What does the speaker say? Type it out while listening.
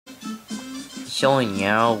So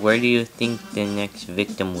now, where do you think the next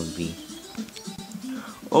victim would be?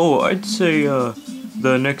 Oh, I'd say,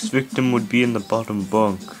 the next victim would be in the bottom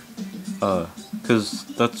bunk. 'Cause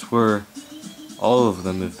that's where all of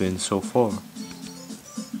them have been so far.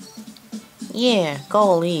 Yeah,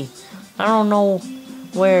 golly. I don't know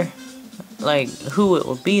where, who it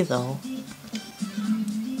would be though.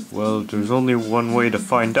 Well, there's only one way to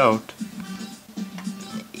find out.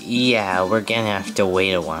 Yeah, we're gonna have to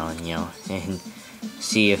wait a while, and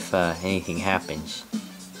see if anything happens.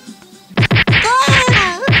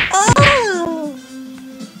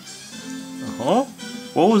 Huh?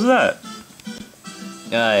 What was that?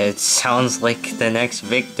 It sounds like the next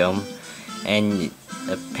victim, and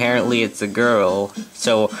apparently it's a girl.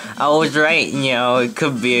 So I was right, it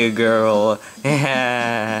could be a girl.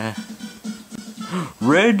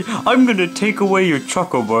 Red, I'm gonna take away your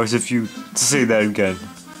choco bars if you say that again.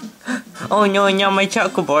 Oh no, not my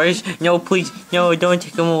choco bars. No, please, no, don't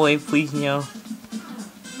take them away, please, no.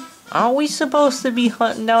 Aren't we supposed to be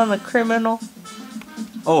hunting down the criminal?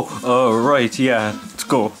 Oh, right, yeah, let's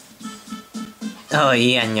go. Oh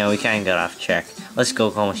yeah, no, we kinda got off track. Let's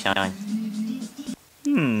go, Komasan.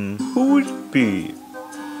 Who would it be?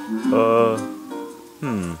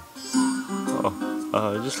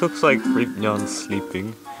 It just looks like Grape-Nyan's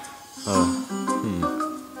sleeping.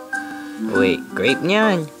 Wait,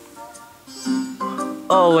 Grape-Nyan?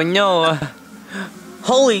 Oh no,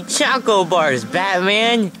 holy choco bars,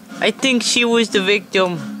 Batman! I think she was the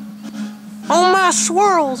victim. Oh my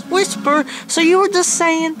swirls, Whisper, so you were just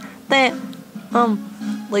saying that,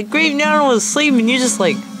 Grape-Nyan was asleep and you just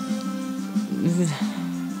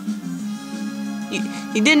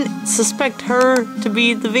you didn't suspect her to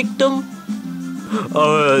be the victim?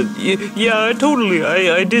 Yeah, totally.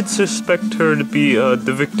 I did suspect her to be,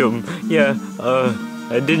 the victim. Yeah,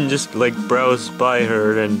 I didn't just, browse by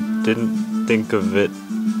her and didn't think of it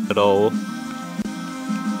at all.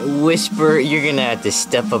 Whisper, you're gonna have to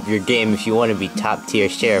step up your game if you want to be top tier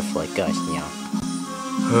sheriff like us,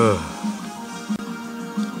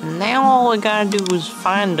 Now all we gotta do is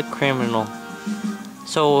find the criminal.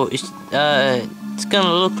 So, it's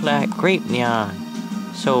gonna look like Grape-Nyan.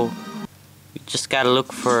 So, we just gotta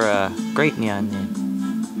look for, Grape-Nyan then.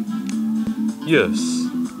 Yes.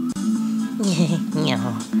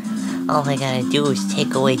 All I gotta do is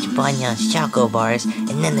take away Jibanyan's choco bars,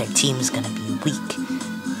 and then their team's gonna be weak.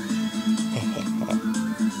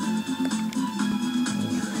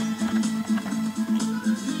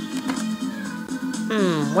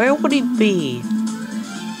 Where would he be?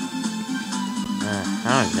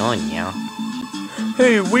 I don't know now.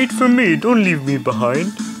 Hey, wait for me. Don't leave me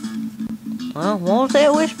behind. What was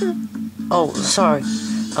that, Whisper? Oh, sorry.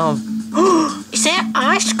 Is that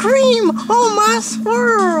ice cream? Oh, my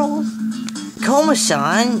swirls!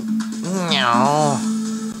 Komasan? No.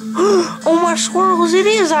 Oh, my swirls, it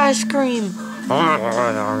is ice cream!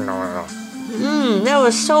 That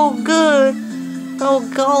was so good! Oh,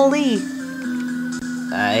 golly!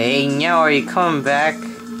 Hey, now are you coming back?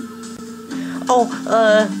 Oh,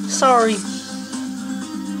 sorry.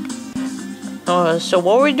 So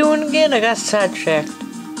what were we doing again? I got sidetracked.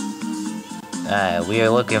 We are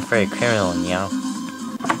looking for a criminal,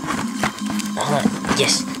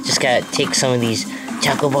 Yes, just gotta take some of these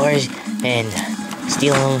choco bars and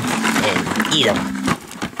steal them and eat them.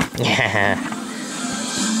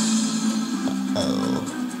 Oh.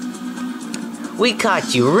 We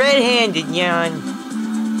caught you red-handed, Nyan.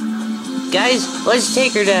 Guys, let's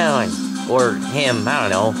take her down. Or him, I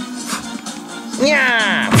don't know.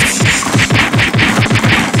 Yeah!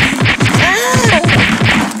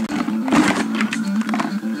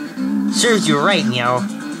 Serves you right,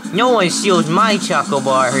 No one steals my choco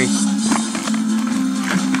bars.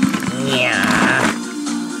 Yeah.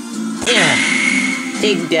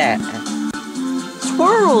 Take that.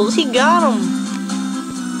 Swirls, he got him.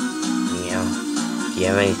 Do you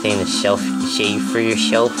have anything to shave for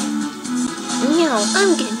yourself? No,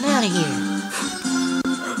 I'm getting out of here.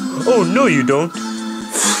 Oh, no you don't.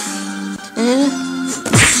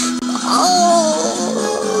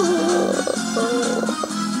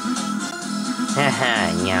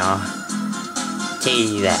 Haha, Tell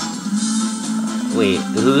you that. Wait,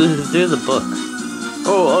 who threw the book?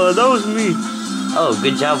 Oh, that was me. Oh,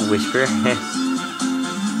 good job, Whisper.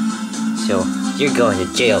 So, you're going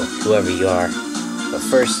to jail, whoever you are. But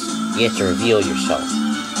first, you have to reveal yourself.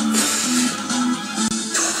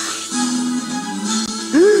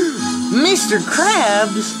 Mr.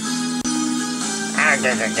 Krabs!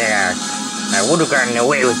 I would have gotten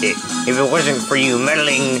away with it if it wasn't for you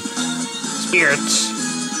meddling spirits.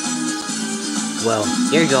 Well,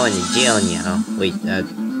 you're going to jail now. Wait,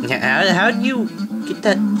 How do you get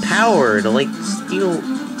that power to, like, steal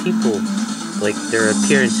people, like, their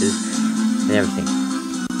appearances and everything?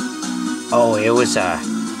 Oh, it was,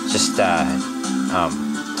 just,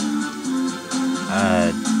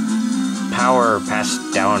 power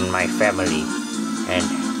passed down my family, and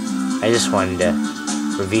I just wanted to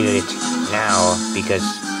reveal it now because,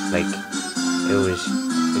 like, it was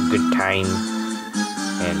a good time,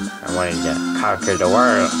 and I wanted to conquer the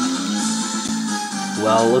world.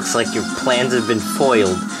 Well, looks like your plans have been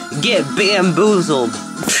foiled. Get bamboozled!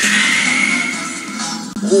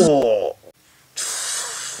 Whoa!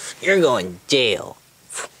 You're going to jail.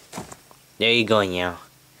 There you go, now.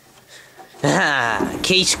 Ah,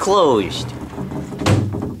 case closed.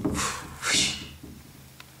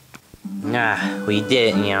 Nah, we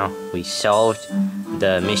did it, we solved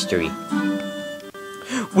the mystery.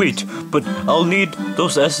 Wait, but I'll need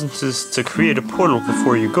those essences to create a portal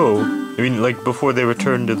before you go. I mean, like, before they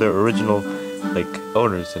return to their original, like,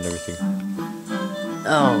 owners and everything.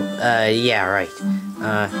 Oh, yeah, right.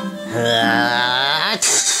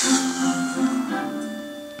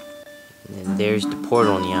 And there's the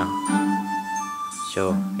portal now.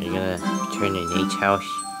 So, are you gonna return to Nate's house?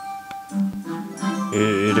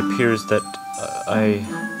 It appears that I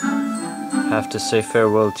have to say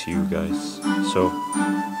farewell to you guys. So,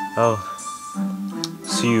 I'll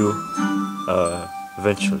see you,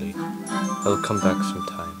 eventually. I'll come back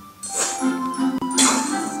sometime.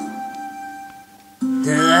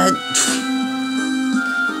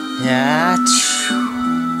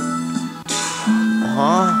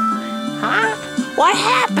 Huh? What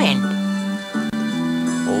happened?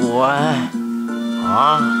 What?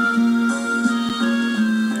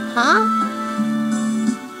 Huh?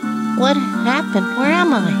 What happened? Where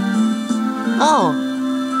am I? Oh,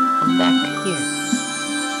 I'm back here.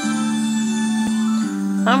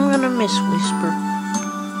 I'm gonna miss Whisper.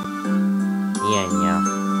 Yeah.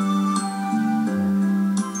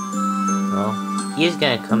 Well, he is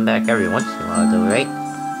gonna come back every once in a while though, right?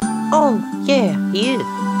 Oh, yeah, he is.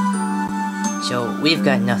 So, we've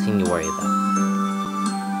got nothing to worry about.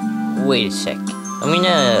 Wait a sec. I'm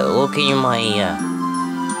gonna look in my,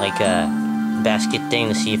 basket thing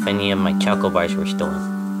to see if any of my choco bars were stolen.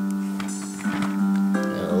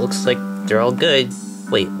 Looks like they're all good.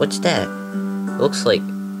 Wait, what's that? Looks like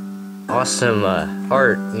awesome,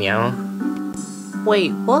 art,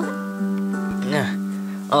 Wait, what?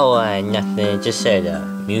 Oh, nothing. It just said,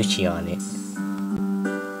 Mewchy on it.